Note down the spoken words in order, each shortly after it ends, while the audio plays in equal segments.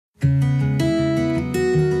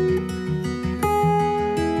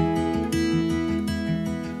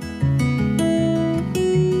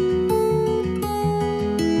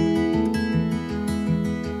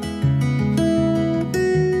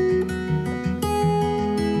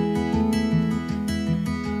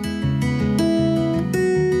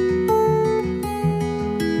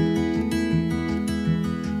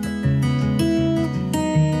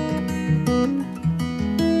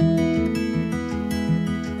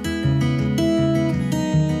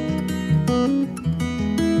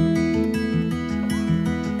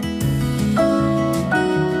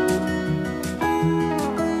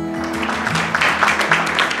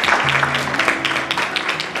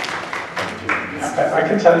I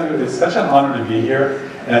can tell you it's such an honor to be here,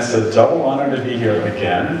 and it's a double honor to be here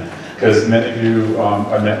again, because many of you,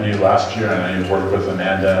 I met you last year, and I know you've worked with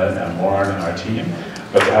Amanda and Lauren and our team,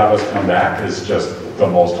 but to have us come back is just the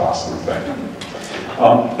most awesome thing.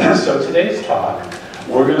 So today's talk,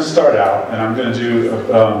 we're going to start out, and I'm going to do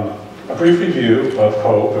a brief review of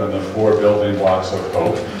hope and the 4 building blocks of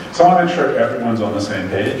hope. So I want to make sure everyone's on the same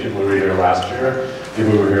page. People who were here last year,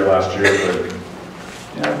 people who were here last year, but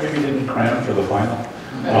maybe didn't cram for the final,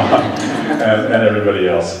 and everybody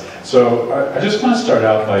else. So I just want to start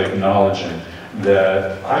out by acknowledging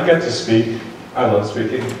that I get to speak. I love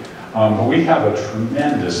speaking, but we have a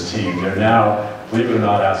tremendous team. They're now, believe it or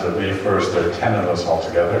not, as of May 1st, there are 10 of us all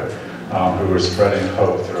together who are spreading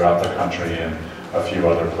hope throughout the country and a few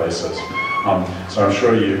other places. So I'm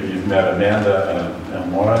sure you've met Amanda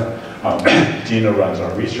and Lauren. Dina runs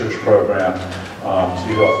our research program.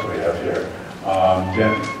 Who else do we have here?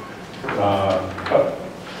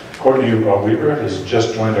 Courtney Weaver has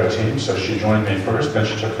just joined our team, so she joined me first, then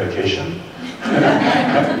she took vacation.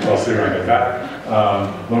 I'll see her when I get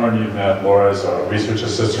back. Lauren, you've met Laura as our research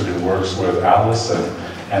assistant who works with Alice,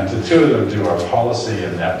 and the two of them do our policy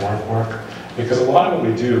and network work. Because a lot of what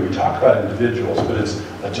we do, we talk about individuals, but it's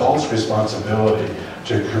adults' responsibility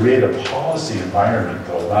to create a policy environment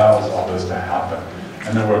that allows all this to happen.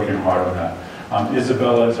 And they're working hard on that.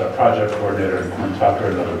 Isabella is our project coordinator, and Quinn Tucker,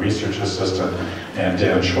 another research assistant, and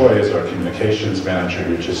Dan Choi is our communications manager,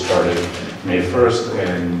 who just started May 1st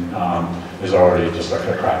and is already just like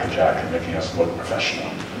a crackerjack and making us look professional.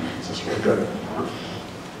 This is really good.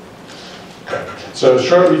 Okay. So a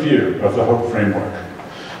short review of the HOPE framework.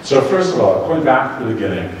 So first of all, going back to the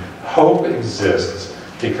beginning, hope exists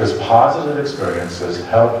because positive experiences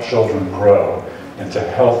help children grow into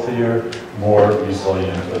healthier, more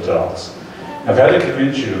resilient adults. I've had to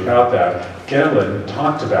convince you about that. Galen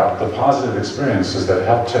talked about the positive experiences that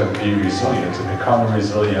helped him be resilient, to become a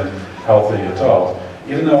resilient, healthy adult,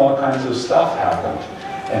 even though all kinds of stuff happened.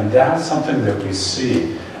 And that's something that we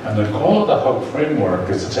see. And the goal of the HOPE framework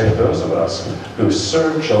is to take those of us who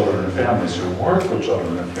serve children and families, who work with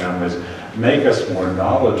children and families, make us more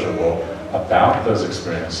knowledgeable about those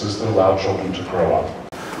experiences that allow children to grow up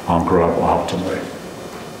optimally.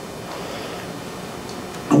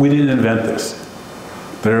 We didn't invent this.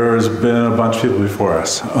 There's been a bunch of people before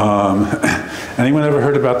us. Anyone ever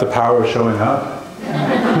heard about the power of showing up?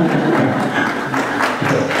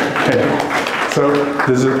 Okay. So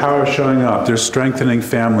there's the power of showing up. There's strengthening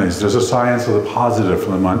families. There's a science of the positive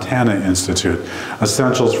from the Montana Institute.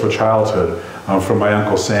 Essentials for childhood from my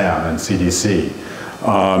Uncle Sam and CDC.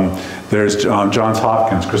 There's Johns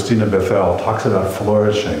Hopkins, Christina Bethel talks about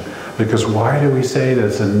flourishing. Because why do we say that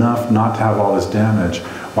it's enough not to have all this damage?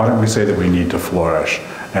 Why don't we say that we need to flourish?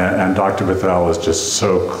 And Dr. Bethel is just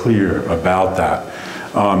so clear about that.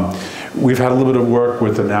 We've had a little bit of work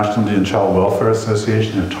with the National Indian Child Welfare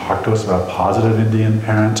Association who talked to us about positive Indian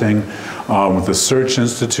parenting. With the Search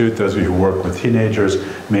Institute, those of you who work with teenagers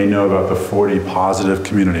may know about the 40 positive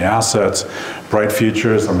community assets. Bright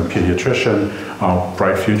Futures, I'm a pediatrician.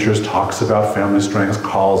 Bright Futures talks about family strengths,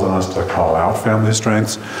 calls on us to call out family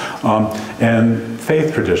strengths. And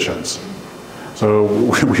faith traditions. So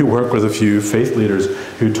we work with a few faith leaders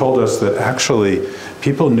who told us that actually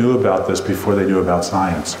people knew about this before they knew about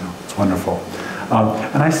science. It's wonderful.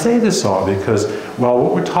 And I say this all because, while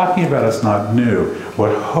what we're talking about is not new,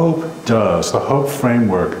 what HOPE does, the HOPE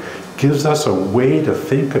framework, gives us a way to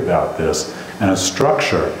think about this and a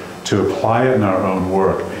structure to apply it in our own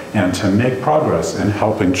work and to make progress in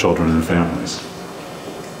helping children and families.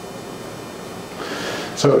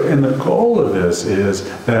 So, and the goal of this is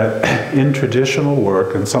that in traditional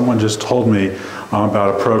work, and someone just told me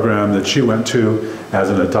about a program that she went to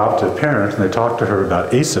as an adoptive parent, and they talked to her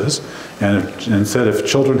about ACEs, and said if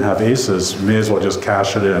children have ACEs, you may as well just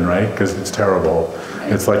cash it in, right? Because it's terrible.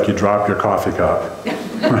 It's like you drop your coffee cup,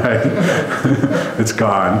 right? It's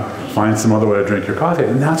gone. Find some other way to drink your coffee.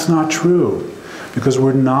 And that's not true, because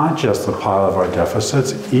we're not just the pile of our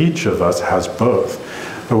deficits. Each of us has both.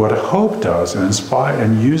 But what HOPE does,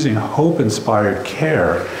 and using HOPE-inspired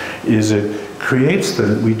care, is it creates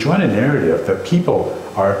we join a narrative that people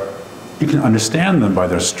you can understand them by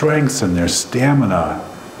their strengths and their stamina,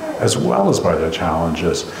 as well as by their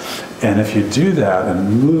challenges. And if you do that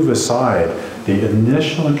and move aside the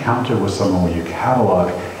initial encounter with someone where you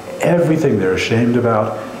catalog everything they're ashamed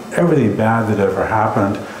about, everything bad that ever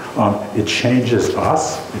happened, it changes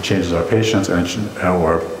us, it changes our patients and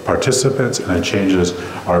our participants, and it changes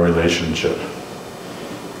our relationship.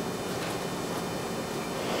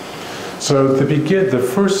 So to begin, the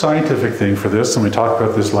first scientific thing for this, and we talked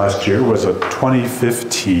about this last year, was a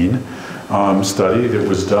 2015 study that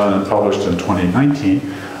was done and published in 2019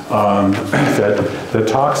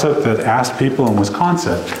 that asked people in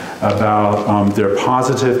Wisconsin about their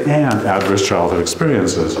positive and adverse childhood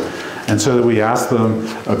experiences. And so that we asked them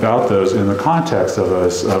about those in the context of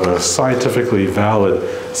a scientifically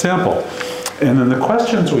valid sample. And then the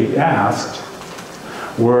questions we asked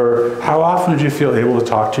were, how often did you feel able to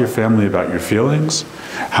talk to your family about your feelings?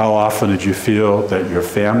 How often did you feel that your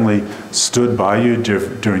family stood by you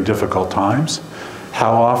during difficult times?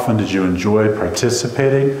 How often did you enjoy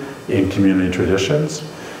participating in community traditions?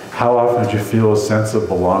 How often did you feel a sense of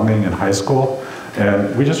belonging in high school?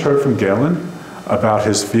 And we just heard from Galen about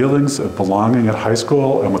his feelings of belonging at high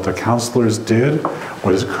school and what the counselors did,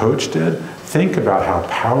 what his coach did. Think about how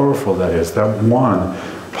powerful that is, that one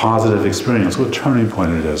positive experience, what a turning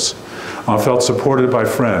point it is. Felt supported by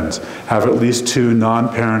friends, have at least 2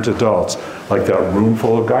 non-parent adults, like that room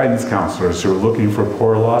full of guidance counselors who are looking for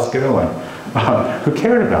poor lost Galen, who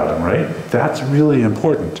cared about him, right? That's really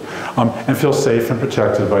important. And feel safe and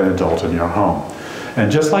protected by an adult in your home. And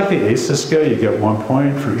just like the ACEs scale, you get 1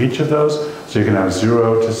 point for each of those, so you can have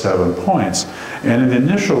 0 to 7 points. And in the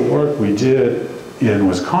initial work we did in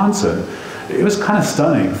Wisconsin, it was kind of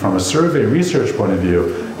stunning from a survey research point of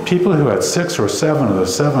view. People who had 6 or 7 of the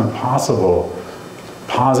 7 possible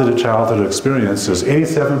positive childhood experiences,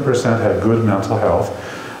 87% had good mental health,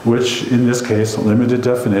 which in this case, limited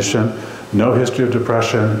definition, no history of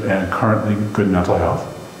depression, and currently good mental health.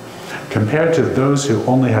 Compared to those who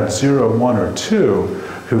only had 0, 1, or 2,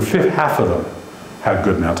 who half of them had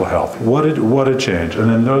good mental health. What a change. And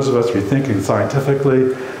then those of us who are thinking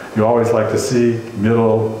scientifically, you always like to see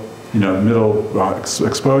middle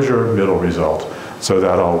exposure, middle result. So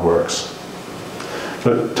that all works.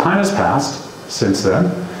 But time has passed since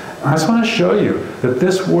then. I just want to show you that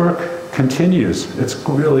this work continues. It's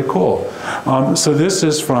really cool. So this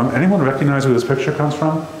is from, anyone recognize where this picture comes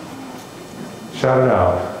from? Shout it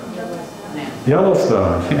out.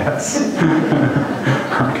 Yellowstone, yes.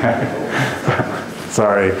 Okay.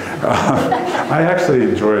 Sorry. I actually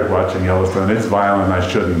enjoyed watching Yellowstone. It's violent, I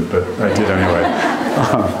shouldn't, but I did anyway.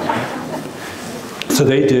 So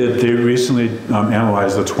they recently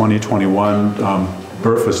analyzed the 2021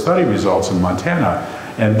 BRFA study results in Montana,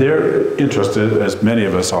 and they're interested, as many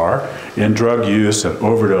of us are, in drug use and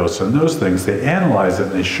overdose and those things. They analyzed it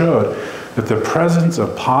and they showed that the presence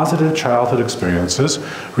of positive childhood experiences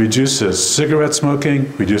reduces cigarette smoking,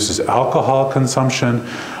 reduces alcohol consumption,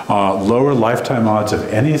 lower lifetime odds of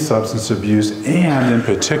any substance abuse, and in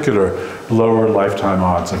particular, lower lifetime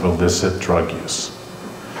odds of illicit drug use.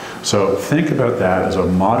 So think about that as a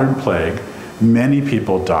modern plague. Many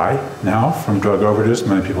people die now from drug overdose,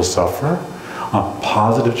 many people suffer.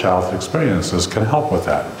 Positive childhood experiences can help with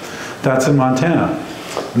that. That's in Montana.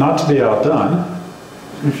 Not to be outdone,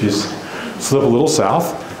 if you slip a little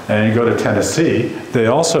south and you go to Tennessee, they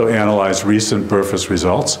also analyzed recent BRFA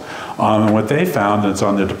results. And what they found, and it's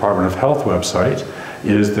on the Department of Health website,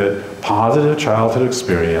 is that positive childhood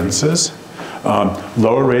experiences,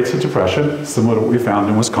 lower rates of depression, similar to what we found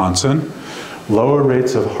in Wisconsin, lower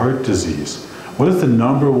rates of heart disease. What is the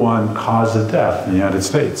 #1 cause of death in the United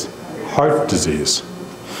States? Heart disease.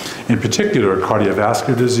 In particular,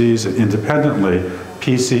 cardiovascular disease, and independently,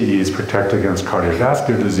 PCEs protect against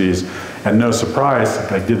cardiovascular disease. And no surprise,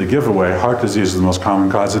 I did the giveaway, heart disease is the most common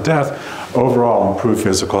cause of death. Overall, improved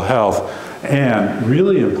physical health. And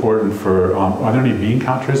really important for, are there any bean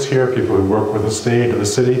counters here? People who work with the state or the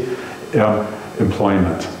city?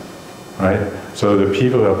 Employment, right? So the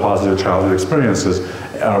people who have positive childhood experiences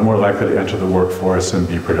are more likely to enter the workforce and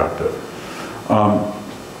be productive.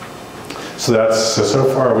 So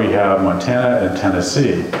far we have Montana and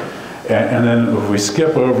Tennessee. And then if we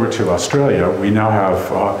skip over to Australia, we're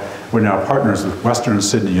now partners with Western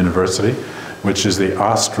Sydney University, which is the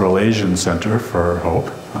Australasian Center for Hope.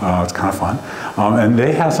 It's kind of fun. And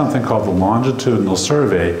they have something called the Longitudinal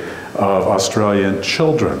Survey of Australian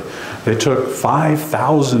Children. They took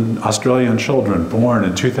 5,000 Australian children born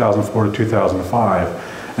in 2004 to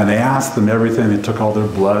 2005, and they asked them everything. They took all their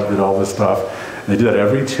blood, did all this stuff. And they did that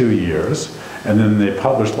every 2 years. And then they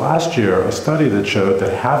published last year a study that showed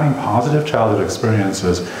that having positive childhood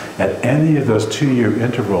experiences at any of those 2-year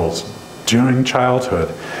intervals during childhood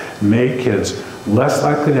made kids less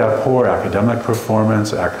likely to have poor academic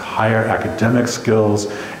performance, higher academic skills,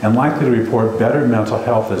 and likely to report better mental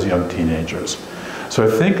health as young teenagers. So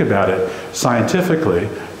think about it scientifically.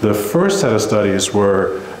 The first set of studies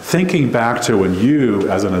were thinking back to when you,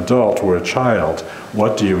 as an adult, were a child.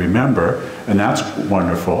 What do you remember? And that's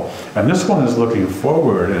wonderful. And this one is looking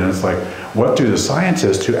forward, and it's like, what do the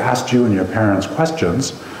scientists who asked you and your parents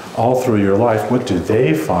questions all through your life, what do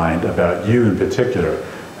they find about you in particular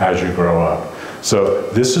as you grow up? So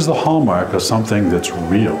this is the hallmark of something that's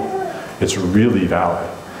real. It's really valid.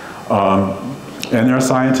 And there are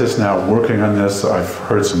scientists now working on this. I've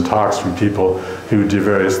heard some talks from people who do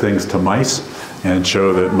various things to mice and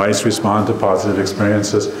show that mice respond to positive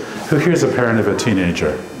experiences. Who here's a parent of a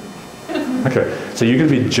teenager? Okay, so you're going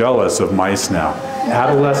to be jealous of mice now.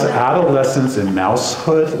 Adolescence in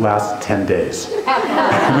mousehood lasts 10 days.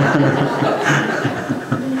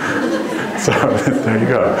 So there you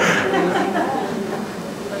go.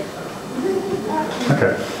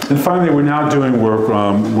 Okay. And finally, we're now doing work,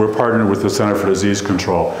 we're partnered with the Center for Disease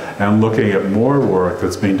Control and looking at more work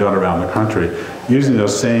that's being done around the country using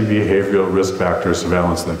those same behavioral risk factor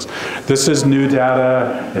surveillance things. This is new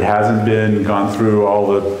data. It hasn't been gone through all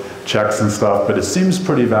the checks and stuff, but it seems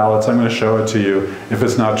pretty valid, so I'm going to show it to you. If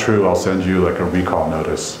it's not true, I'll send you like a recall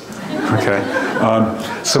notice. Okay?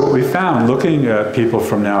 So what we found, looking at people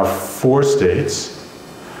from now 4 states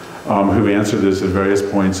who answered this at various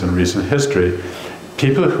points in recent history,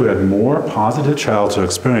 people who had more positive childhood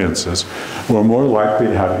experiences were more likely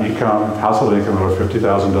to have income, household income over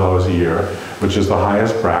 $50,000 a year, which is the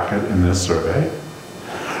highest bracket in this survey.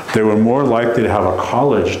 They were more likely to have a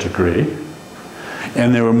college degree,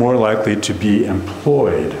 and they were more likely to be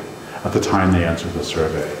employed at the time they answered the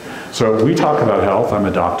survey. So we talk about health. I'm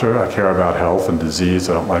a doctor. I care about health and disease.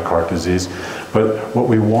 I don't like heart disease. But what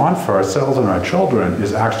we want for ourselves and our children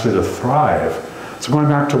is actually to thrive. So going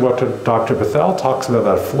back to what Dr. Bethel talks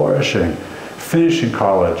about flourishing, finishing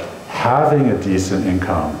college, having a decent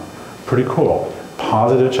income, pretty cool.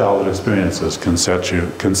 Positive childhood experiences can set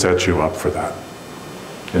you up for that.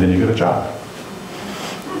 And then you get a job.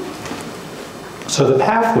 So the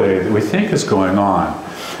pathway that we think is going on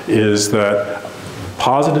is that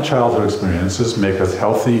positive childhood experiences make us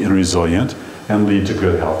healthy and resilient and lead to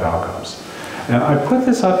good health outcomes. And I put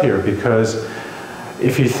this up here because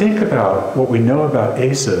if you think about what we know about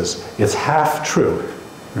ACEs, it's half true,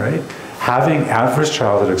 right? Having adverse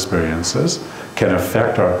childhood experiences can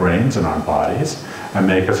affect our brains and our bodies and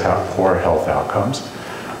make us have poor health outcomes.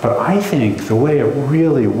 But I think the way it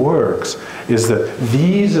really works is that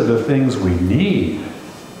these are the things we need.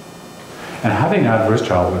 And having adverse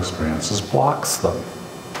childhood experiences blocks them.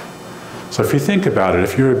 So if you think about it,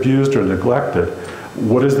 if you're abused or neglected,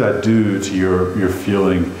 what does that do to your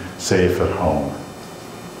feeling safe at home?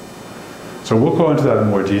 So we'll go into that in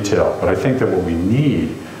more detail, but I think that what we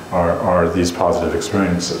need are these positive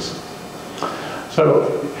experiences. So,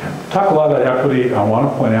 talk a lot about equity. I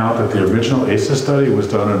want to point out that the original ACEs study was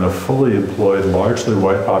done in a fully employed, largely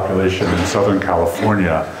white population in Southern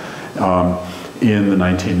California in the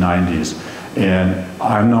 1990s. And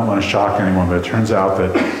I'm not want to shock anyone, but it turns out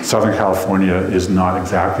that Southern California is not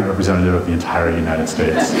exactly representative of the entire United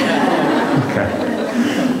States. Okay.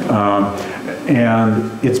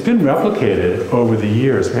 And it's been replicated over the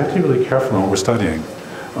years. We have to be really careful in what we're studying.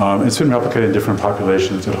 It's been replicated in different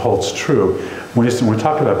populations. It holds true. When we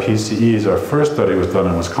talk about PCEs, our first study was done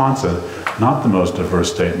in Wisconsin, not the most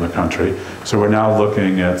diverse state in the country. So we're now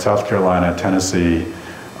looking at South Carolina, Tennessee,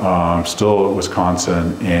 still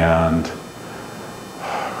Wisconsin, and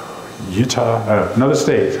Utah, another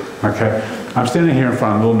state, okay? I'm standing here in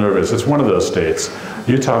front, I'm a little nervous. It's one of those states.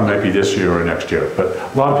 Utah might be this year or next year, but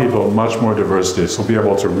a lot of people, much more diverse states, will be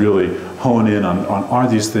able to really hone in on are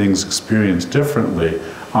these things experienced differently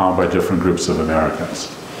by different groups of Americans.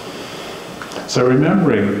 So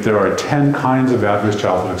remembering there are 10 kinds of adverse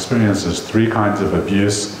childhood experiences, 3 kinds of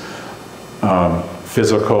abuse,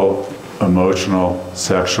 physical, emotional,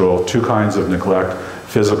 sexual, 2 kinds of neglect,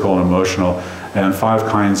 physical and emotional, and 5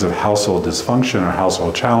 kinds of household dysfunction or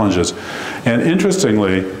household challenges. And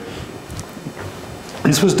interestingly,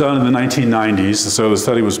 this was done in the 1990s, so the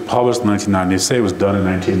study was published in the 1990s, say it was done in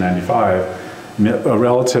 1995, a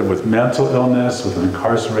relative with mental illness, with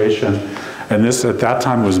incarceration, and this at that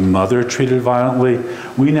time was mother treated violently.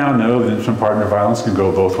 We now know that infant partner violence can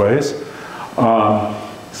go both ways.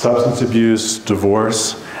 Substance abuse,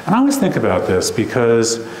 divorce, and I always think about this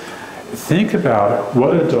because think about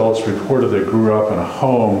what adults reported they grew up in a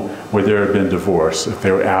home where there had been divorce if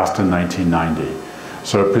they were asked in 1990.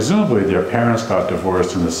 So presumably their parents got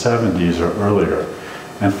divorced in the 70s or earlier.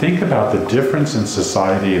 And think about the difference in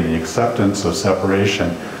society and the acceptance of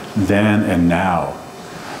separation then and now.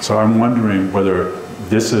 So I'm wondering whether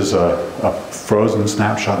this is a frozen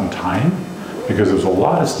snapshot in time, because there was a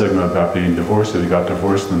lot of stigma about being divorced if you got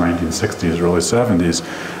divorced in the 1960s, early 70s.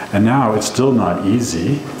 And now it's still not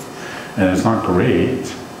easy, and it's not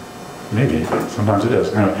great. Maybe, sometimes it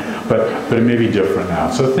is. Anyway, but it may be different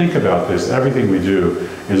now. So think about this. Everything we do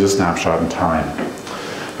is a snapshot in time.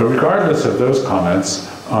 But regardless of those comments,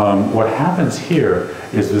 what happens here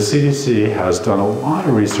is the CDC has done a lot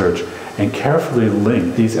of research and carefully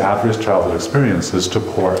linked these adverse childhood experiences to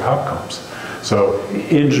poor outcomes. So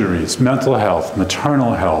injuries, mental health,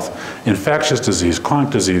 maternal health, infectious disease, chronic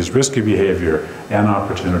disease, risky behavior, and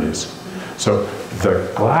opportunities. So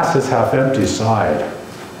the glass is half empty side,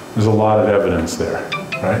 there's a lot of evidence there,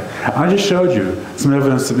 right? I just showed you some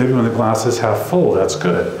evidence that maybe when the glass is half full, that's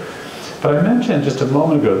good. But I mentioned just a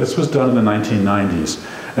moment ago, this was done in the 1990s.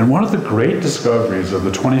 And one of the great discoveries of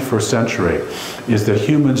the 21st century is that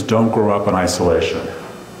humans don't grow up in isolation.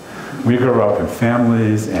 We grow up in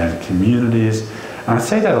families and communities. And I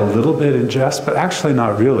say that a little bit in jest, but actually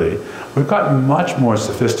not really. We've gotten much more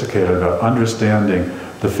sophisticated about understanding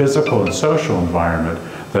the physical and social environment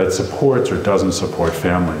that supports or doesn't support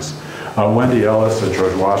families. Wendy Ellis at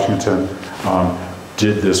George Washington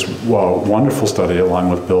did this wonderful study along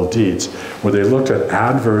with Bill Dietz, where they looked at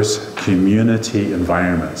adverse community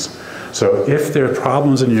environments. So if there are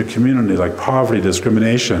problems in your community like poverty,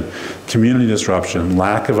 discrimination, community disruption,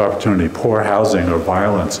 lack of opportunity, poor housing, or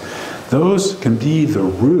violence, those can be the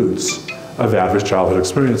roots of adverse childhood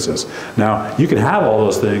experiences. Now, you can have all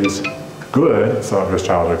those things good, adverse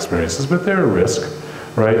childhood experiences, but they're a risk,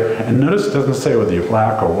 right? And notice it doesn't say whether you're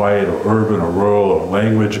black or white or urban or rural or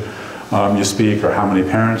language you speak or how many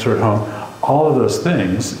parents are at home. All of those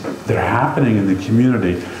things that are happening in the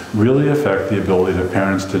community really affect the ability of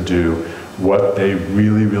parents to do what they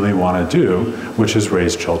really, really want to do, which is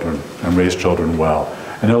raise children and raise children well.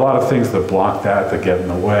 And there are a lot of things that block that get in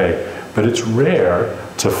the way, but it's rare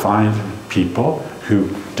to find people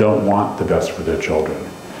who don't want the best for their children.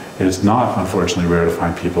 It is not, unfortunately, rare to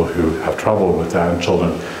find people who have trouble with that and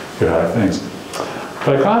children who have things.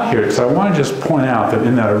 But I got here because I want to just point out that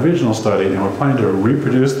in that original study, and we're planning to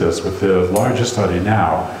reproduce this with the largest study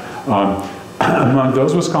now, among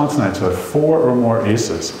those Wisconsinites who had 4 or more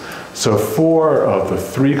ACEs, so 4 of the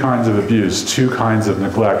 3 kinds of abuse, 2 kinds of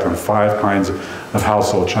neglect, and 5 kinds of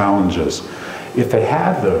household challenges, if they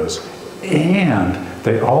had those, and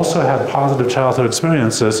they also had positive childhood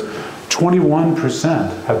experiences,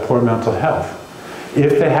 21% had poor mental health.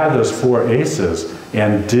 If they had those 4 ACEs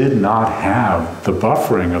and did not have the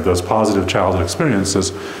buffering of those positive childhood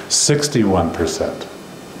experiences, 61%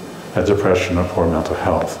 had depression or poor mental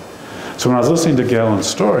health. So when I was listening to Galen's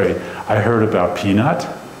story, I heard about Peanut,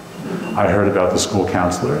 I heard about the school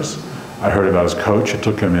counselors, I heard about his coach who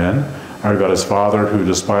took him in, I heard about his father who,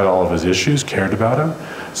 despite all of his issues, cared about him.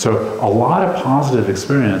 So a lot of positive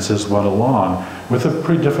experiences went along with a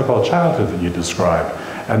pretty difficult childhood that you described.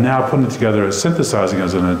 And now putting it together, synthesizing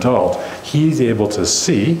as an adult, he's able to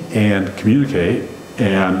see and communicate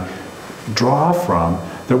and draw from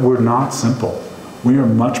that we're not simple. We are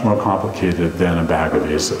much more complicated than a bag of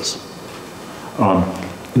ACEs.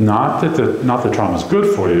 Not that trauma is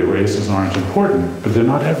good for you, ACEs aren't important, but they're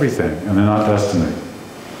not everything, and they're not destiny.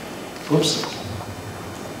 Oops.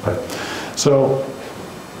 Okay. So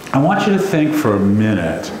I want you to think for a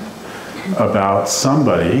minute about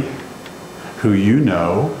somebody who you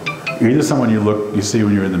know, either someone you see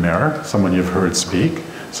when you're in the mirror, someone you've heard speak,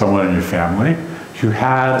 someone in your family, who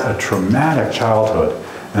had a traumatic childhood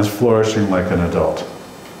and is flourishing like an adult.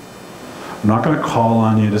 I'm not going to call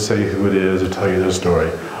on you to say who it is or tell you their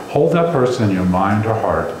story. Hold that person in your mind or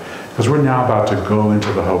heart, because we're now about to go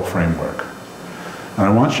into the hope framework. And I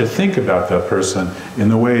want you to think about that person in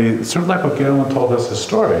the way, sort of like what Galen told us his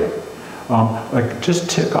story. Like just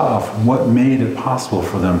tick off what made it possible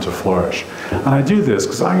for them to flourish. And I do this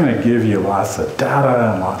because I'm going to give you lots of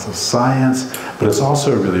data and lots of science, but it's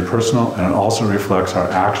also really personal, and it also reflects our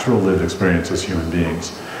actual lived experience as human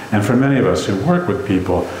beings. And for many of us who work with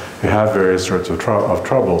people who have various sorts of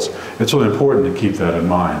troubles, it's really important to keep that in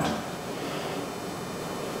mind.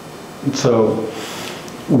 And so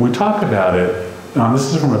when we talk about it,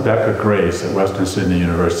 this is from Rebecca Grace at Western Sydney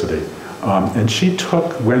University. And she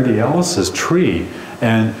took Wendy Ellis's tree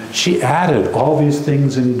and she added all these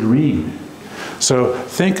things in green. So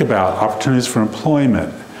think about opportunities for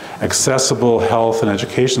employment, accessible health and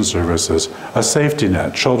education services, a safety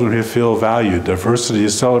net, children who feel valued, diversity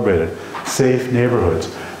is celebrated, safe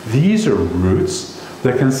neighborhoods. These are roots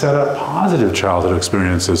that can set up positive childhood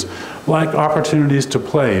experiences, like opportunities to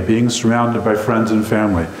play, being surrounded by friends and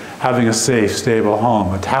family, having a safe, stable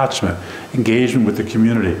home, attachment, engagement with the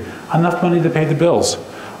community, enough money to pay the bills,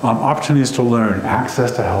 opportunities to learn,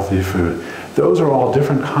 access to healthy food. Those are all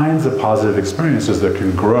different kinds of positive experiences that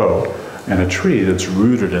can grow in a tree that's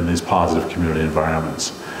rooted in these positive community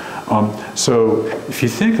environments. So if you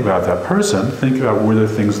think about that person, think about were there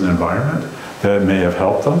things in the environment that may have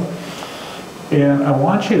helped them. And I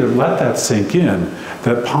want you to let that sink in,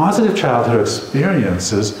 that positive childhood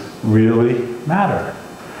experiences really matter.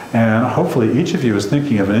 And hopefully each of you is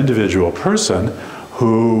thinking of an individual person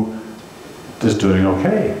who is doing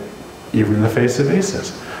okay, even in the face of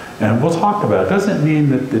ACEs. And we'll talk about it. It doesn't mean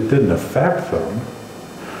that it didn't affect them,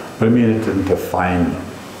 but it means it didn't define them.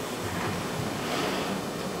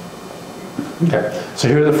 Okay, so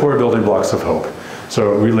here are the 4 building blocks of hope.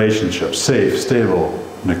 So relationships, safe, stable,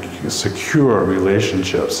 secure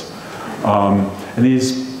relationships. And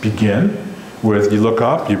these begin with, you look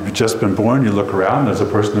up, you've just been born, you look around, there's a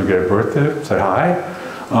person who gave birth to, say hi.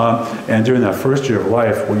 And during that first year of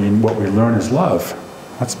life, what we learn is love.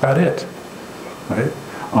 That's about it, right?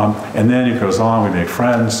 And then it goes on, we make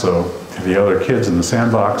friends, so the other kids in the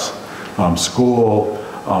sandbox, school,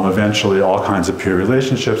 eventually all kinds of peer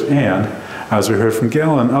relationships, and as we heard from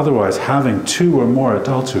Galen, otherwise having 2 or more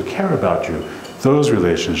adults who care about you, those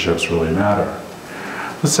relationships really matter.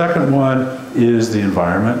 The second one is the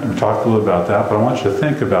environment. We talked a little about that, but I want you to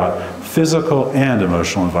think about physical and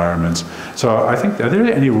emotional environments. So I think, are there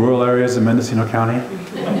any rural areas in Mendocino County?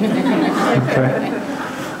 Okay.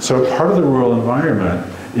 So part of the rural environment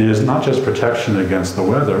is not just protection against the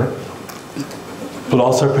weather, but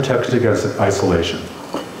also protection against isolation.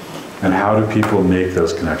 And how do people make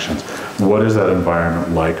those connections? What is that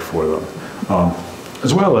environment like for them?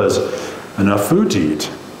 As well as enough food to eat,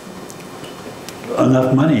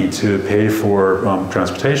 enough money to pay for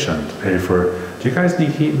transportation, to pay for, do you guys need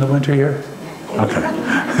heat in the winter here? Okay.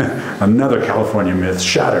 Another California myth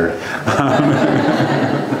shattered.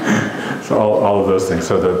 So all of those things.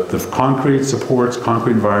 So the concrete supports,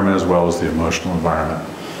 concrete environment as well as the emotional environment.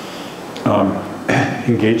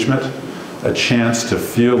 Engagement, a chance to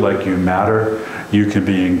feel like you matter, you can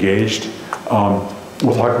be engaged.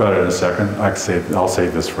 We'll talk about it in a second. I'll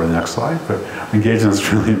save this for the next slide, but engagement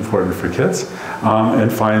is really important for kids.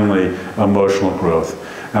 And finally, emotional growth.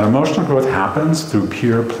 And emotional growth happens through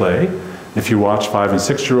peer play. If you watch 5- and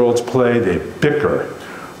 6-year-olds play, they bicker.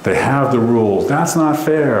 They have the rules. That's not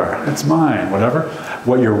fair. It's mine, whatever.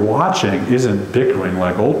 What you're watching isn't bickering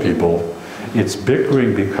like old people. It's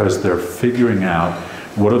bickering because they're figuring out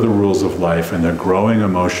what are the rules of life, and they're growing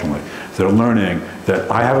emotionally. They're learning that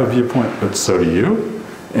I have a viewpoint, but so do you.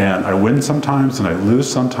 And I win sometimes, and I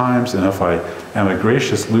lose sometimes. And if I am a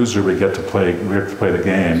gracious loser, we get to play the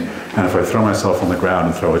game. And if I throw myself on the ground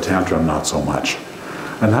and throw a tantrum, not so much.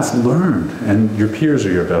 And that's learned. And your peers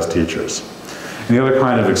are your best teachers. And the other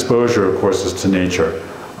kind of exposure, of course, is to nature.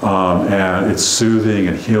 And it's soothing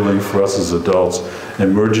and healing for us as adults.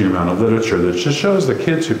 Emerging amount of literature that just shows the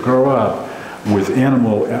kids who grow up with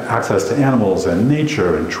access to animals and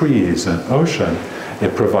nature and trees and ocean,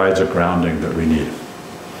 it provides a grounding that we need.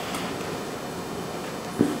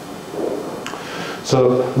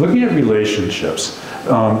 So looking at relationships,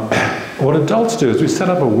 what adults do is we set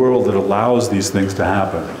up a world that allows these things to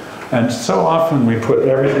happen. And so often we put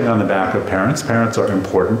everything on the back of parents. Parents are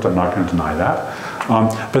important, I'm not going to deny that.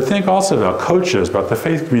 But think also about coaches, about the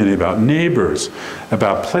faith community, about neighbors,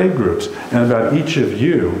 about play groups, and about each of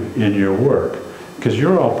you in your work. Because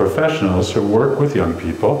you're all professionals who work with young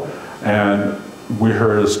people, and we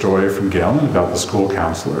heard a story from Galen about the school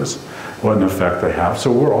counselors, what an effect they have.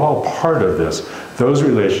 So we're all part of this. Those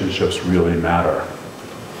relationships really matter.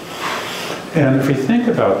 And if we think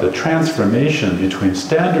about the transformation between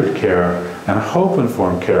standard care and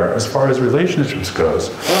hope-informed care as far as relationships goes,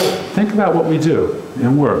 think about what we do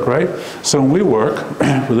in work, right? So when we work,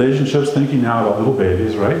 relationships, thinking now about little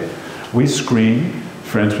babies, right? We screen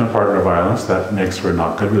for intimate partner violence. That makes for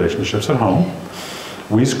not good relationships at home.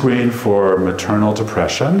 We screen for maternal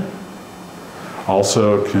depression.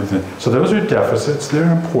 Also, so those are deficits,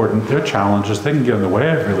 they're important, they're challenges, they can get in the way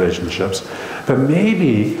of relationships. But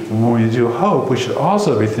maybe when we do hope, we should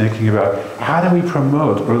also be thinking about how do we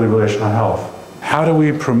promote early relational health? How do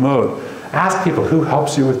we promote, ask people who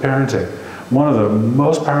helps you with parenting. One of the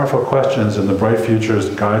most powerful questions in the Bright Futures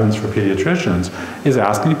guidance for pediatricians is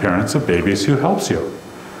asking parents of babies who helps you.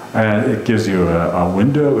 And it gives you a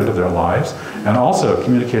window into their lives, and also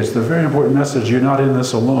communicates the very important message, you're not in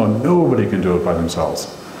this alone, nobody can do it by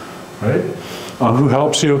themselves, right? Who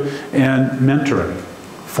helps you, and mentoring,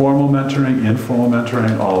 formal mentoring, informal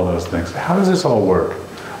mentoring, all of those things. How does this all work?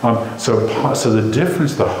 So the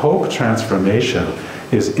difference, the hope transformation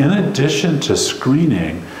is in addition to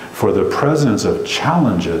screening for the presence of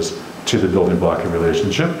challenges to the building block of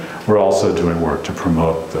relationship, we're also doing work to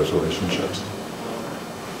promote those relationships.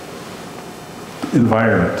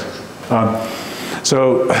 Environment.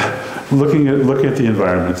 So looking at the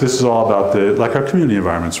environment, this is all about like our community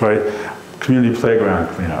environments, right? Community playground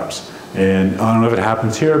cleanups, And I don't know if it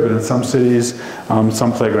happens here, but in some cities,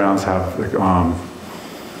 some playgrounds have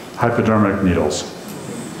hypodermic needles,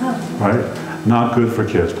 right? Not good for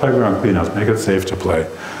kids. Playground cleanups, make it safe to play.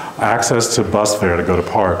 Access to bus fare to go to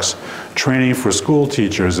parks. Training for school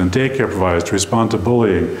teachers and daycare providers to respond to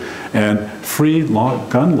bullying. And free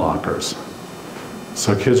gun lockers.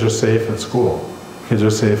 So kids are safe at school. Kids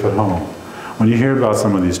are safe at home. When you hear about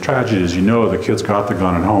some of these tragedies, you know the kids got the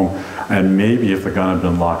gun at home, and maybe if the gun had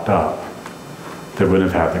been locked up, they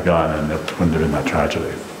wouldn't have had the gun and it wouldn't have been that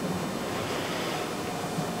tragedy.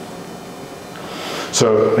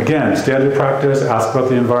 So again, standard practice, ask about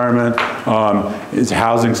the environment. Is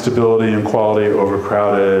housing stability and quality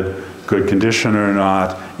overcrowded, good condition or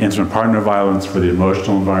not, intimate partner violence for the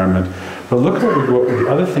emotional environment. But look at what the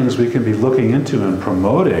other things we can be looking into and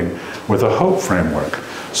promoting with a hope framework.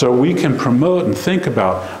 So we can promote and think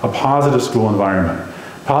about a positive school environment.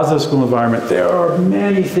 Positive school environment, there are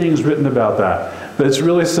many things written about that. But it's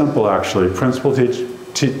really simple actually.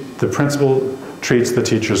 The principal treats the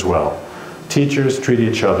teachers well. Teachers treat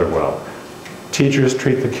each other well. Teachers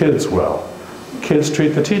treat the kids well. Kids treat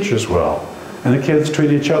the teachers well. And the kids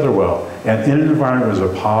treat each other well. And in an environment that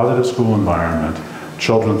is a positive school environment,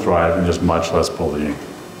 children thrive and there's much less bullying.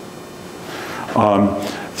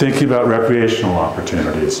 Thinking about recreational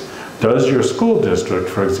opportunities. Does your school district,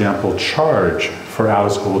 for example, charge for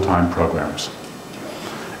out-of-school time programs?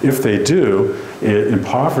 If they do, it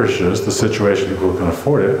impoverishes the situation of people who can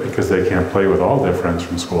afford it because they can't play with all their friends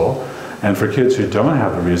from school. And for kids who don't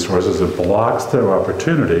have the resources, it blocks their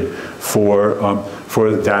opportunity for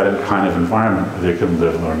that kind of environment where they can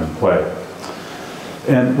live, learn, and play.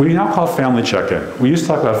 And we now call family check-in. We used to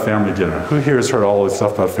talk about family dinner. Who here has heard all this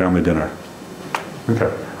stuff about family dinner? Okay.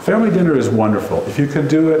 Family dinner is wonderful. If you can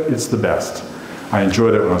do it, it's the best. I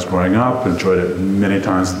enjoyed it when I was growing up, enjoyed it many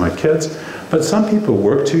times with my kids. But some people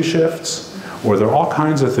work 2 shifts, or there are all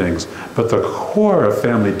kinds of things. But the core of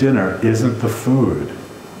family dinner isn't the food.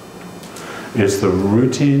 It's the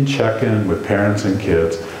routine check-in with parents and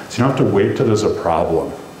kids. So you don't have to wait till there's a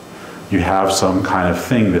problem. You have some kind of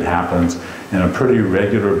thing that happens in a pretty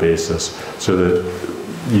regular basis so that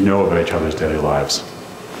you know about each other's daily lives.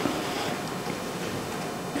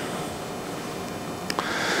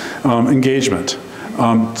 Engagement.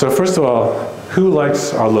 So first of all, who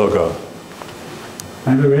likes our logo?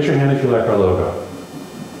 Anybody raise your hand if you like our logo.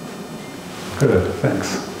 Good,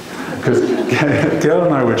 thanks. Because Dale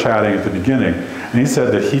and I were chatting at the beginning, and he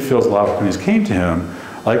said that he feels a lot of companies came to him,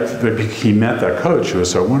 like he met that coach who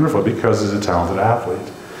was so wonderful because he's a talented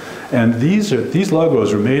athlete. And these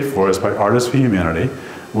logos were made for us by Artists for Humanity,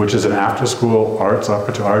 which is an after-school arts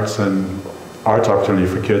opportunity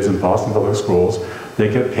for kids in Boston Public Schools.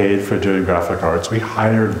 They get paid for doing graphic arts. We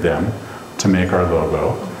hired them to make our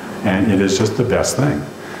logo, and it is just the best thing.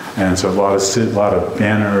 And so a lot of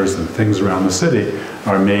banners and things around the city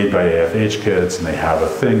are made by AFH kids, and they have a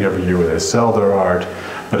thing every year where they sell their art.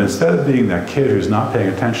 But instead of being that kid who's not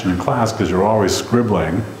paying attention in class because you're always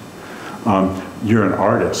scribbling, you're an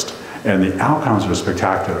artist. And the outcomes are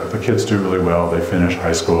spectacular. The kids do really well. They finish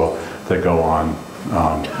high school. They go on.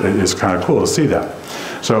 It's kind of cool to see that.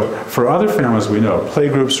 So for other families, we know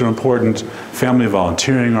playgroups are important, family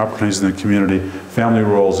volunteering opportunities in the community, family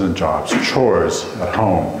roles and jobs, chores at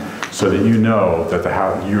home, so that you know that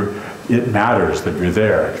it matters that you're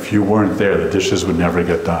there. If you weren't there, the dishes would never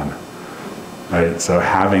get done. Right? So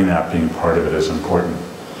having that being part of it is important.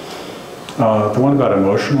 The one about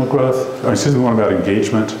emotional growth, the one about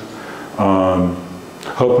engagement.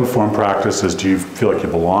 Hope-informed practices. Do you feel like you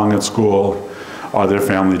belong at school? Are there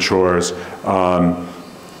family chores?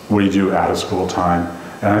 What do you do out of school time?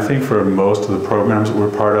 And I think for most of the programs that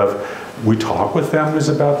we're part of, we talk with families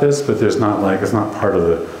about this, but it's not part of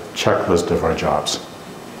the checklist of our jobs.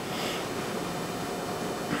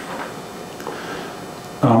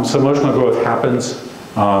 So emotional growth happens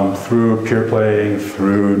through peer playing,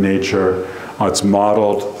 through nature. It's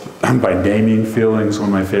modeled by naming feelings. One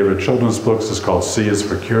of my favorite children's books is called C is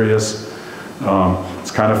for Curious.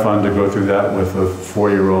 It's kind of fun to go through that with a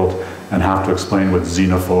 4-year-old and have to explain what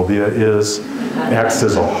xenophobia is. X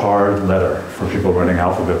is a hard letter for people writing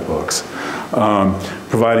alphabet books.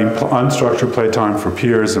 Providing unstructured playtime for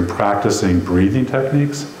peers and practicing breathing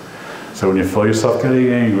techniques. So when you feel yourself getting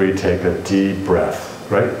angry, take a deep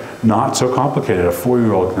breath, right? Not so complicated, a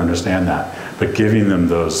 4-year-old can understand that, but giving them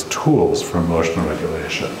those tools for emotional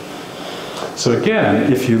regulation. So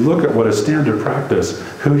again, if you look at what is standard practice,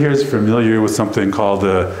 who here is familiar with something called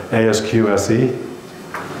the ASQSE?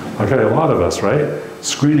 Okay, a lot of us, right?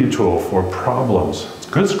 Screening tool for problems. It's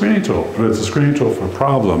good screening tool, but it's a screening tool for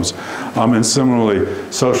problems. And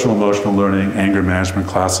similarly, social emotional learning, anger management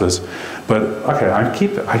classes. But okay,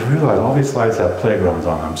 I realize all these slides have playgrounds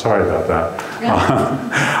on them. Sorry about that.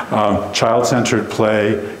 Yeah. Child-centered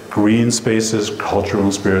play, green spaces, cultural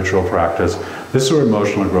and spiritual practice. This is where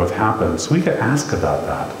emotional growth happens. We can ask about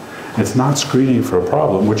that. It's not screening for a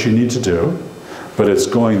problem, which you need to do, but it's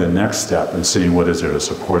going the next step and seeing what is there to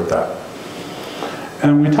support that.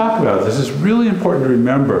 And when we talk about it, this is really important to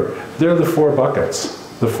remember. They're the 4 buckets,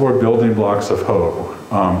 the 4 building blocks of hope,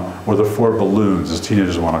 or the 4 balloons, as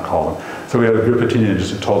teenagers want to call them. So we had a group of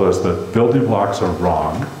teenagers who told us that building blocks are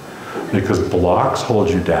wrong because blocks hold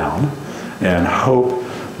you down and hope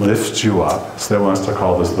lifts you up. So they want us to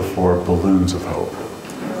call this the 4 balloons of hope.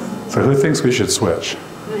 So who thinks we should switch?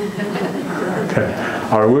 Okay.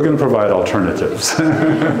 All right, we're going to provide alternatives.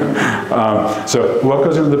 So what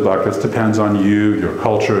goes into the buckets depends on you, your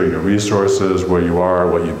culture, your resources, where you are,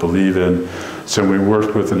 what you believe in. So when we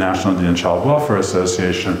worked with the National Indian Child Welfare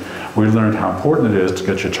Association, we learned how important it is to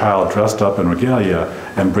get your child dressed up in regalia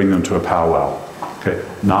and bring them to a powwow. Okay,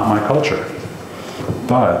 not my culture.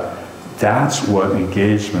 But that's what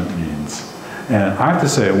engagement means. And I have to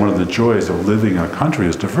say, one of the joys of living in a country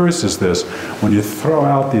as diverse as this, when you throw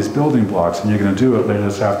out these building blocks, and you're going to do it later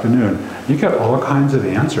this afternoon, you get all kinds of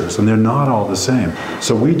answers, and they're not all the same.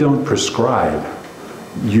 So we don't prescribe,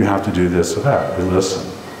 you have to do this or that. We listen.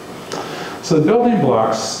 So the building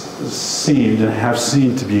blocks seemed and have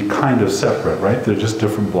seemed to be kind of separate, right? They're just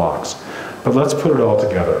different blocks. But let's put it all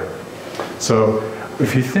together. So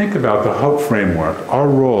if you think about the hope framework, our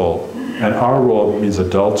role, and our role means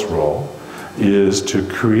adults' role, is to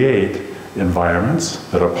create environments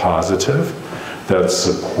that are positive, that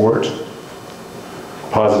support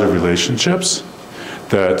positive relationships,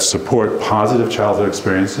 that support positive childhood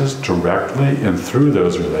experiences directly and through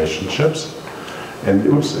those relationships. And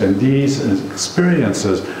these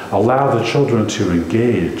experiences allow the children to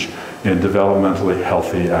engage in developmentally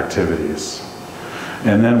healthy activities.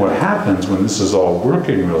 And then what happens when this is all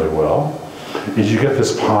working really well is you get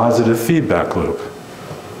this positive feedback loop.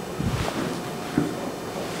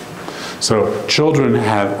 So children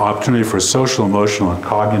have opportunity for social, emotional, and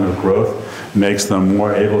cognitive growth, makes them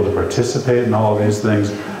more able to participate in all of these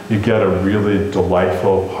things. You get a really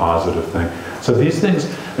delightful, positive thing. So these things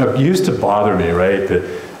used to bother me, right? That,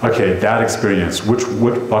 okay, that experience, which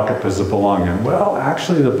bucket does it belong in? Well,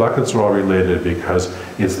 actually the buckets are all related because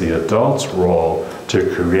it's the adult's role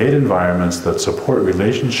to create environments that support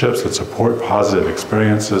relationships, that support positive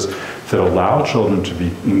experiences, that allow children to be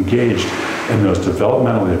engaged in those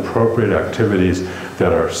developmentally appropriate activities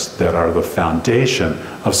that are the foundation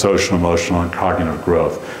of social, emotional, and cognitive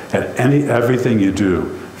growth. And everything you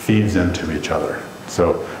do feeds into each other.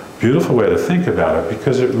 So, beautiful way to think about it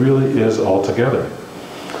because it really is all together.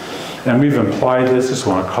 And we've implied this, just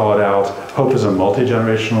want to call it out. Hope is a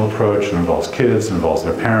multi-generational approach. It involves kids, it involves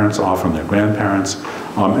their parents, often their grandparents,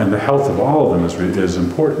 and the health of all of them is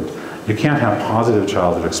important. You can't have positive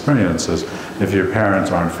childhood experiences if your parents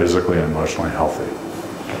aren't physically and emotionally healthy.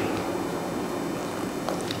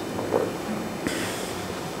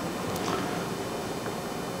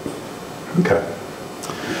 Okay.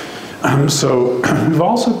 So we've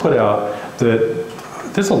also put out that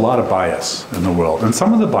there's a lot of bias in the world, and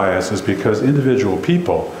some of the bias is because individual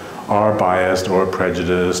people are biased or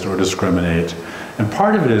prejudiced or discriminate, and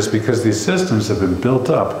part of it is because these systems have been built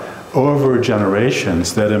up over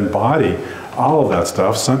generations that embody all of that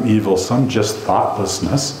stuff, some evil, some just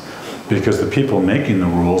thoughtlessness, because the people making the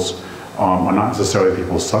rules are not necessarily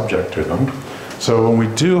people subject to them. So when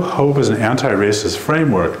we do hope as an anti-racist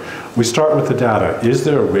framework, we start with the data. Is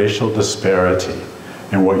there a racial disparity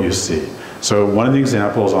in what you see? So one of the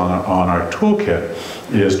examples on our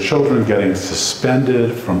toolkit is children getting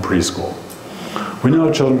suspended from preschool. We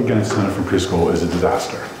know children getting suspended from preschool is a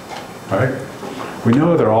disaster, right? We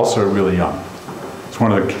know they're also really young. It's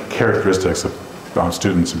one of the characteristics of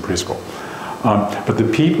students in preschool. But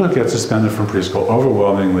the people that get suspended from preschool,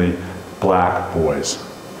 overwhelmingly black boys.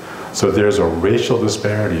 So there's a racial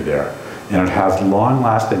disparity there, and it has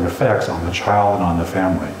long-lasting effects on the child and on the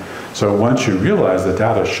family. So once you realize the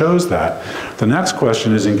data shows that, the next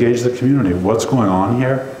question is engage the community. What's going on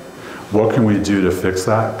here? What can we do to fix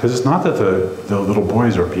that? Because it's not that the little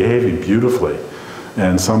boys are behaving beautifully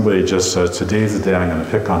and somebody just says, today's the day I'm going to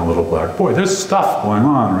pick on a little black boy. There's stuff going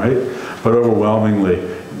on, right? But overwhelmingly,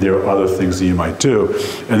 there are other things that you might do.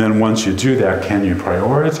 And then once you do that, can you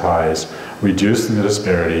prioritize reducing the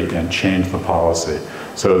disparity and change the policy?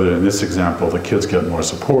 So that in this example, the kids get more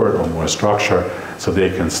support or more structure so they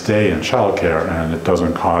can stay in childcare and it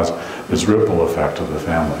doesn't cause this ripple effect of the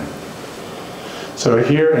family. So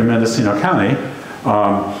here in Mendocino County,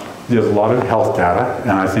 there's a lot of health data,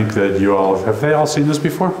 and I think that you all, have they all seen this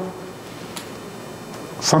before?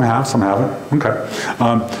 Some have, some haven't. Okay.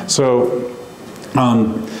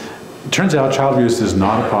 It turns out child abuse is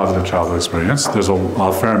not a positive childhood experience. There's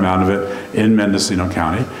a fair amount of it in Mendocino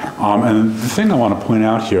County. And the thing I want to point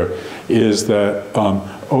out here is that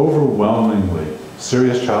overwhelmingly,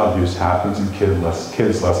 serious child abuse happens in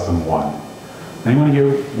kids less than 1. Anyone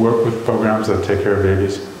here work with programs that take care of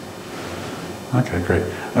babies? Okay, great.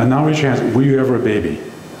 Now raise your hands. Were you ever a baby?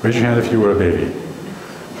 Raise your hand if you were a baby.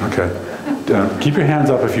 Okay. Keep your hands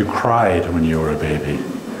up if you cried when you were a baby.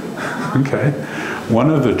 Okay. One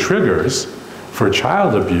of the triggers for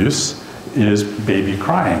child abuse is baby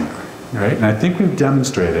crying, right? And I think we've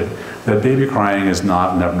demonstrated that baby crying is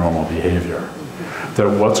not an abnormal behavior. That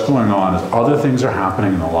what's going on is other things are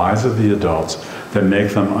happening in the lives of the adults that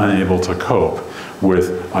make them unable to cope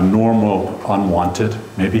with a normal, unwanted,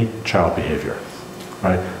 maybe, child behavior,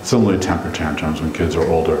 right? Similarly, temper tantrums when kids are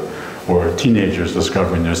older, or teenagers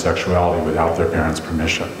discovering their sexuality without their parents'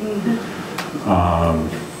 permission.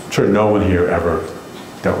 Sure, no one here ever,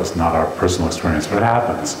 that was not our personal experience, but it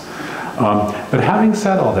happens. But having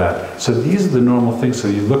said all that, so these are the normal things. So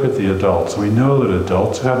you look at the adults, and we know that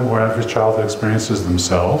adults who have more adverse childhood experiences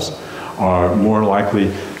themselves are more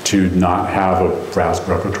likely to not have a vast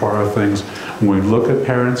repertoire of things. When we look at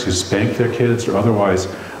parents who spank their kids or otherwise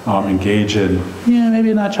engage in, yeah,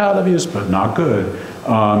 maybe not child abuse, but not good,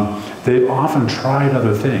 they've often tried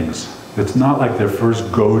other things. It's not like their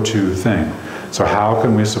first go-to thing. So how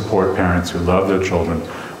can we support parents who love their children,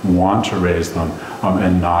 want to raise them,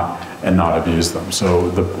 and not abuse them? So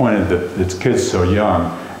the point is that it's kids so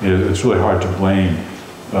young, it's really hard to blame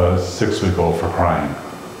a 6-week-old for crying,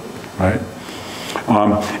 right?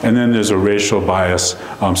 And then there's a racial bias.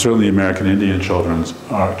 Certainly American Indian children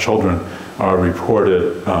are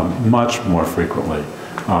reported much more frequently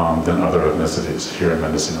than other ethnicities here in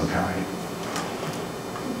Mendocino County.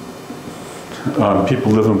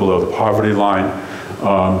 People living below the poverty line.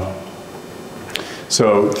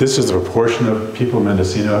 So this is the proportion of people in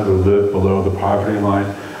Mendocino who live below the poverty line.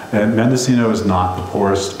 And Mendocino is not the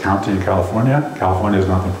poorest county in California. California is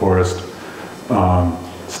not the poorest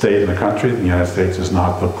state in the country. The United States is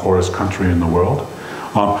not the poorest country in the world.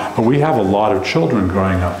 But we have a lot of children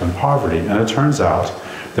growing up in poverty. And it turns out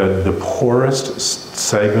that the poorest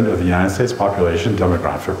segment of the United States population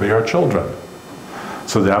demographically are children.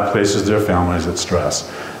 So that places their families at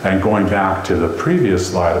stress. And going back to the previous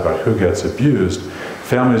slide about who gets abused,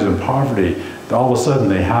 families in poverty, all of a sudden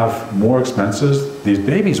they have more expenses. These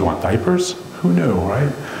babies want diapers. Who knew,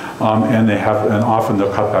 right? And often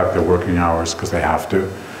they'll cut back their working hours because they have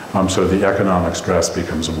to. So the economic stress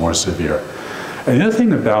becomes more severe. And the other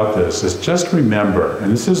thing about this is just remember,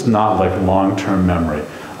 and this is not like long-term memory,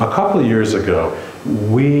 a couple of years ago,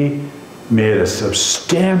 we made a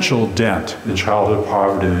substantial dent in childhood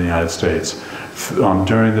poverty in the United States.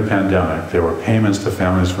 During the pandemic, there were payments to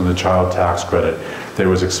families from the child tax credit. There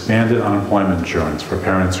was expanded unemployment insurance for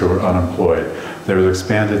parents who were unemployed. There was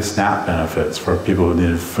expanded SNAP benefits for people who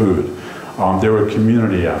needed food. There were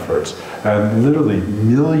community efforts. And literally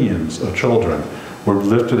millions of children were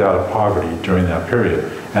lifted out of poverty during that period.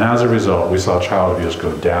 And as a result, we saw child abuse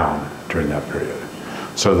go down during that period.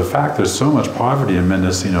 So the fact there's so much poverty in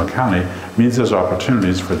Mendocino County means there's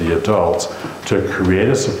opportunities for the adults to create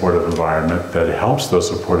a supportive environment that helps those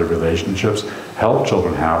supportive relationships, help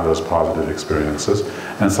children have those positive experiences,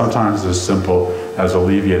 and sometimes as simple as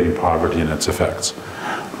alleviating poverty and its effects.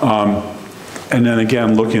 And then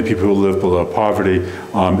again, looking at people who live below poverty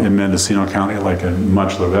in Mendocino County, like in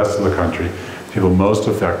much of the rest of the country, people most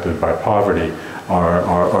affected by poverty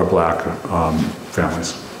are black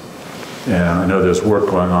families. And I know there's work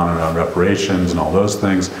going on around reparations and all those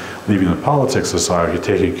things. Leaving the politics aside, you're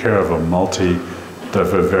taking care of a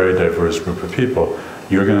very diverse group of people.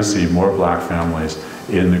 You're going to see more black families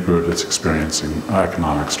in the group that's experiencing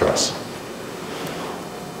economic stress.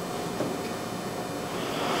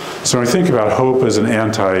 So I think about hope as an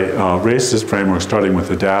anti-racist framework, starting with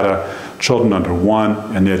the data. Children under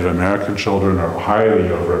 1 and Native American children are highly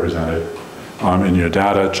overrepresented in your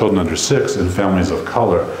data. Children under 6 and families of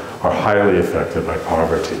color are highly affected by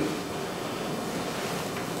poverty.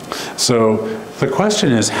 So the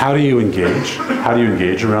question is, how do you engage? How do you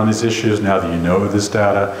engage around these issues now that you know this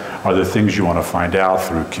data? Are there things you want to find out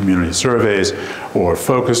through community surveys or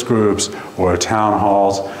focus groups or town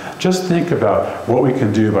halls? Just think about what we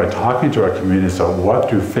can do by talking to our communities about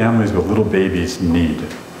what do families with little babies need,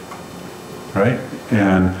 right?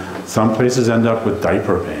 And some places end up with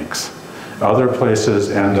diaper banks. Other places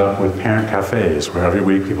end up with parent cafes where every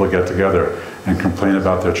week people get together and complain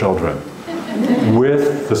about their children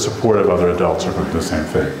with the support of other adults who are going to do the same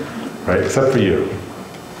thing, right? Except for you.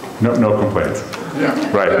 No complaints. Yeah.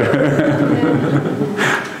 Right.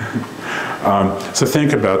 So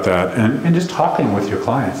think about that, and just talking with your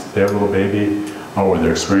clients. They have a little baby, or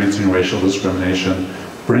they're experiencing racial discrimination,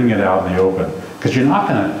 bring it out in the open. Because you're not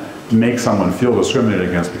going to make someone feel discriminated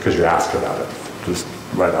against because you ask about it, just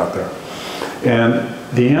right out there. And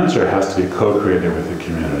the answer has to be co-created with the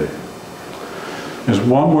community. There's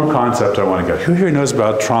one more concept I want to get. Who here knows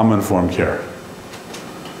about trauma-informed care?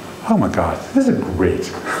 Oh my God, this is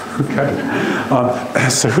great. Okay.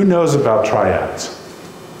 So who knows about triads?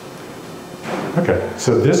 Okay,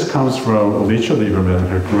 so this comes from Alicia Lieberman and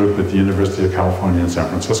her group at the University of California in San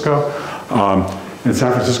Francisco. And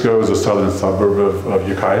San Francisco is a southern suburb of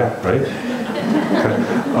Ukiah, right?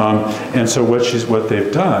 Okay. And so what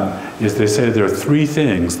they've done is they say there are 3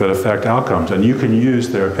 things that affect outcomes, and you can use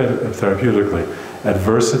therapeutically: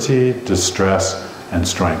 adversity, distress, and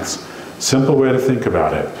strengths. Simple way to think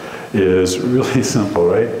about it is really simple,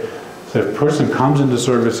 right? So if a person comes into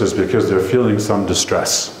services because they're feeling some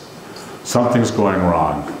distress, something's going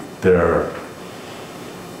wrong, they're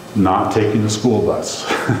not taking the school bus,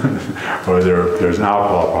 or there's an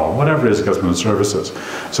alcohol problem, whatever it is that gets them into services.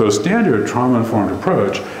 So a standard trauma-informed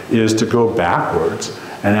approach is to go backwards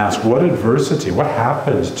and ask what adversity, what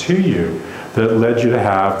happened to you that led you to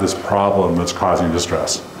have this problem that's causing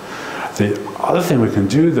distress. The other thing we can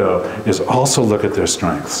do, though, is also look at their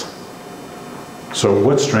strengths. So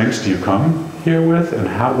what strengths do you come here with, and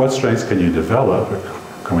what strengths can you develop, or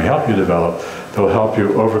can we help you develop, that will help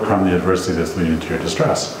you overcome the adversity that's leading to your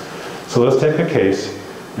distress? So let's take a case,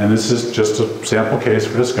 and this is just a sample case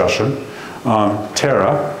for discussion.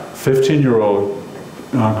 Tara, 15-year-old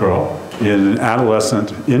girl in an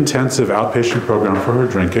adolescent intensive outpatient program for her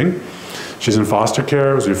drinking. She's in foster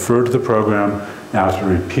care, was referred to the program after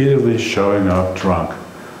repeatedly showing up drunk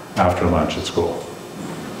after lunch at school.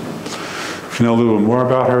 If you know a little bit more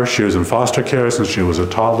about her, she was in foster care since she was a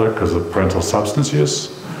toddler because of parental substance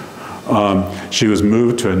use. She was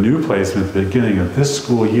moved to a new placement at the beginning of this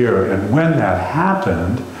school year, and when that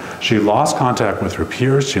happened, she lost contact with her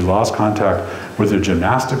peers, she lost contact with her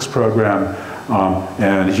gymnastics program,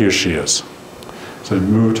 and here she is. So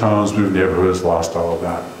moved homes, moved neighborhoods, lost all of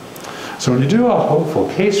that. So when you do a hopeful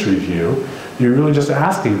case review, you're really just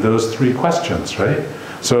asking those 3 questions, right?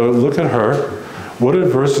 So look at her. What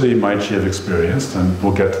adversity might she have experienced? And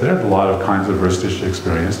we'll get to that. A lot of kinds of adversity she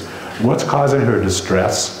experienced. What's causing her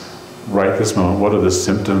distress right this moment? What are the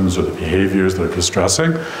symptoms or the behaviors that are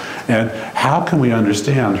distressing? And how can we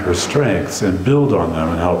understand her strengths and build on them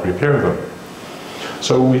and help repair them?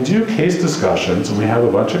 So when we do case discussions, and we have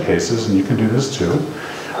a bunch of cases, and you can do this too,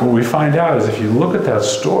 what we find out is if you look at that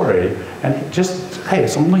story, and just, hey,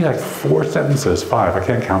 it's only like 4 sentences, 5, I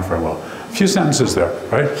can't count very well. A few sentences there,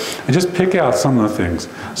 right? And just pick out some of the things.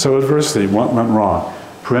 So adversity, what went wrong?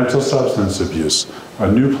 Parental substance abuse,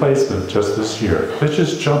 a new placement just this year. Let's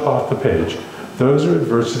just jump off the page. Those are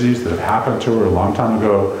adversities that have happened to her a long time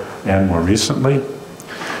ago and more recently.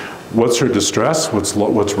 What's her distress?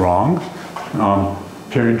 What's wrong?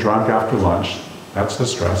 Appearing drunk after lunch, that's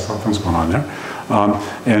distress, something's going on there.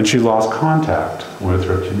 And she lost contact with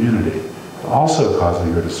her community, also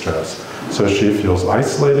causing her distress. So she feels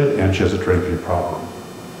isolated and she has a drinking problem.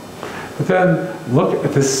 But then look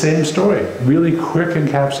at this same story, really quick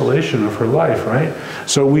encapsulation of her life, right?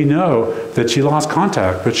 So we know that she lost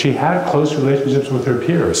contact, but she had close relationships with her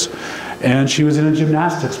peers. And she was in a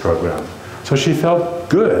gymnastics program. So she felt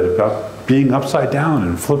good about being upside down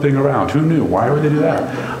and flipping around. Who knew? Why would they do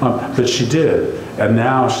that? But she did. And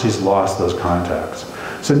now she's lost those contacts.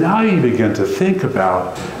 So now you begin to think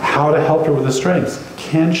about how to help her with the strengths.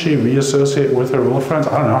 Can she reassociate with her old friends?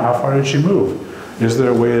 I don't know, how far did she move? Is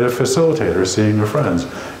there a way to facilitate her seeing her friends?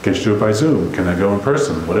 Can she do it by Zoom? Can I go in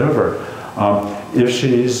person? Whatever. If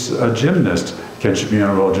she's a gymnast, can she be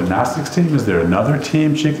on a World Gymnastics team? Is there another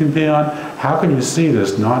team she can be on? How can you see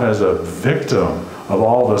this not as a victim of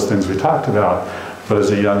all those things we talked about, but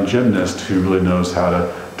as a young gymnast who really knows how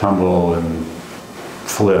to tumble and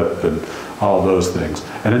flip and all those things,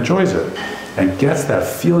 and enjoys it, and gets that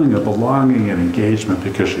feeling of belonging and engagement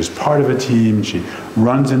because she's part of a team. She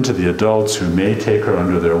runs into the adults who may take her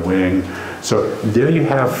under their wing. So there you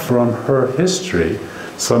have from her history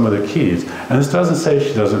some of the keys. And this doesn't say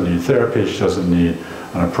she doesn't need therapy, she doesn't need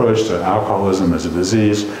an approach to alcoholism as a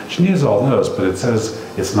disease. She needs all those, but it says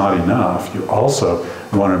it's not enough. You also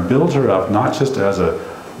want to build her up not just as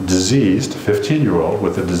a diseased 15-year-old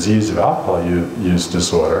with a disease of alcohol use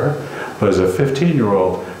disorder, but as a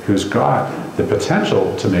 15-year-old who's got the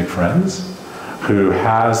potential to make friends, who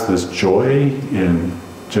has this joy in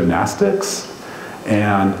gymnastics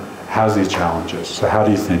and has these challenges. So how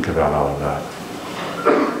do you think about all of that?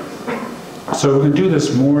 So we're going to do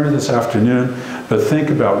this more this afternoon, but think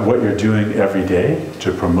about what you're doing every day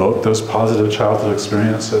to promote those positive childhood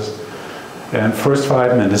experiences. And First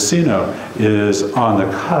Five Mendocino is on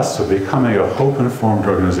the cusp of becoming a hope-informed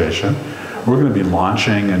organization. We're going to be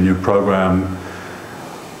launching a new program,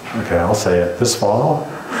 okay, I'll say it, this fall,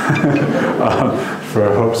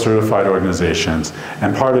 for Hope-certified organizations.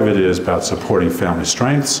 And part of it is about supporting family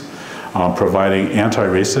strengths, providing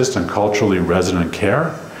anti-racist and culturally resonant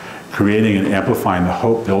care, creating and amplifying the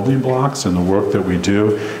hope building blocks in the work that we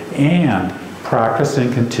do, and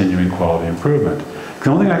practicing continuing quality improvement. The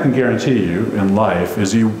only thing I can guarantee you in life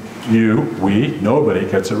is nobody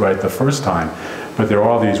gets it right the first time, but there are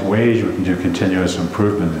all these ways we can do continuous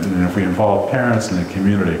improvement, and if we involve parents and the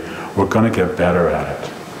community, we're going to get better at it.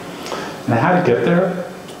 And how to get there?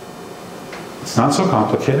 It's not so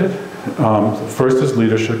complicated. First is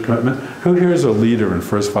leadership commitment. Who here is a leader in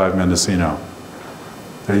First Five Mendocino?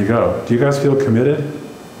 There you go. Do you guys feel committed?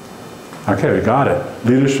 Okay, we got it.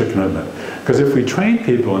 Leadership commitment. Because if we train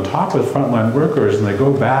people and talk with frontline workers and they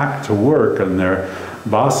go back to work and their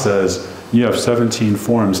boss says, you have 17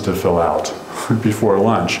 forms to fill out before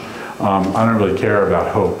lunch. I don't really care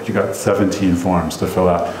about hope. You got 17 forms to fill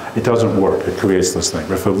out. It doesn't work. It creates this thing.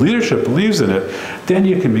 But if the leadership believes in it, then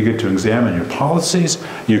you can begin to examine your policies.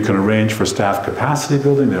 You can arrange for staff capacity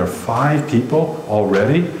building. There are 5 people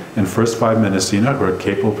already in First Five Mendocino who are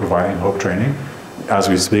capable of providing hope training as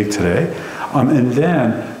we speak today. And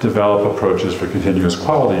then develop approaches for continuous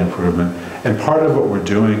quality improvement. And part of what we're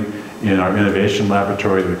doing in our innovation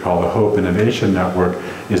laboratory that we call the Hope Innovation Network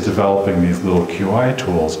is developing these little QI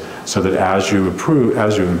tools so that as you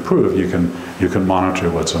improve, you can monitor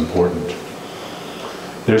what's important.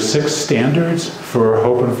 There's 6 standards for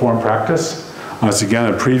hope-informed practice. Once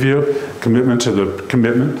again, a preview: commitment to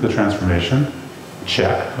the transformation,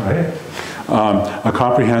 check, right? A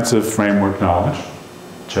comprehensive framework knowledge,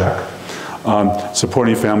 check.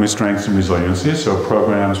 Supporting family strengths and resiliency, so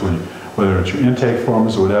programs, whether it's your intake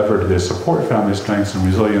forms or whatever, they support family strengths and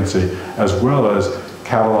resiliency, as well as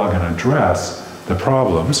catalog and address the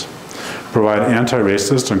problems. Provide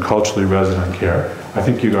anti-racist and culturally resonant care. I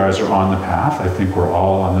think you guys are on the path. I think we're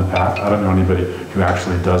all on the path. I don't know anybody who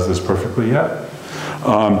actually does this perfectly yet.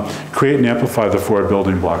 Create and amplify the 4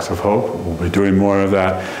 building blocks of hope. We'll be doing more of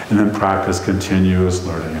that. And then practice continuous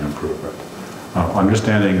learning and improvement.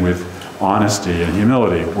 Understanding with honesty and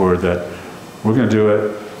humility that we're going to do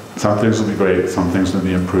it. Some things will be great, some things will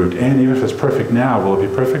be improved. And even if it's perfect now, will it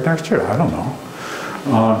be perfect next year? I don't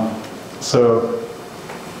know. So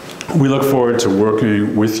we look forward to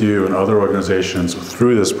working with you and other organizations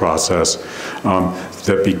through this process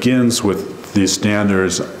that begins with these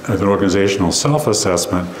standards of an organizational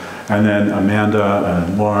self-assessment, and then Amanda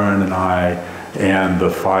and Lauren and I and the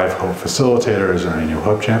 5 Hope facilitators and our new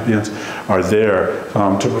Hope champions are there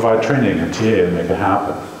to provide training and TA to make it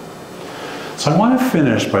happen. So I want to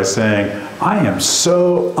finish by saying I am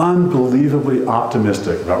so unbelievably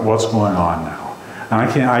optimistic about what's going on now. And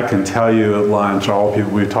I can tell you at lunch, all the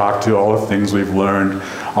people we've talked to, all the things we've learned,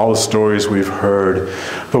 all the stories we've heard.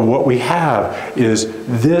 But what we have is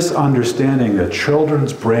this understanding that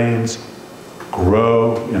children's brains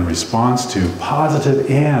grow in response to positive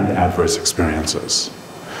and adverse experiences.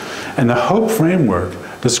 And the Hope framework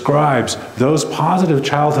describes those positive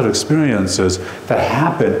childhood experiences that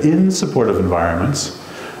happen in supportive environments,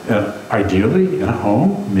 ideally in a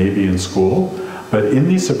home, maybe in school, but in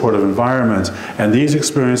these supportive environments. And these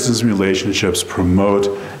experiences and relationships promote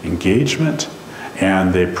engagement,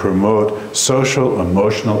 and they promote social,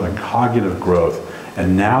 emotional, and cognitive growth.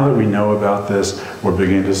 And now that we know about this, we're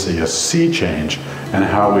beginning to see a sea change in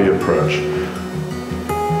how we approach.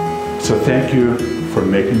 So thank you for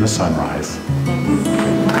making the sunrise.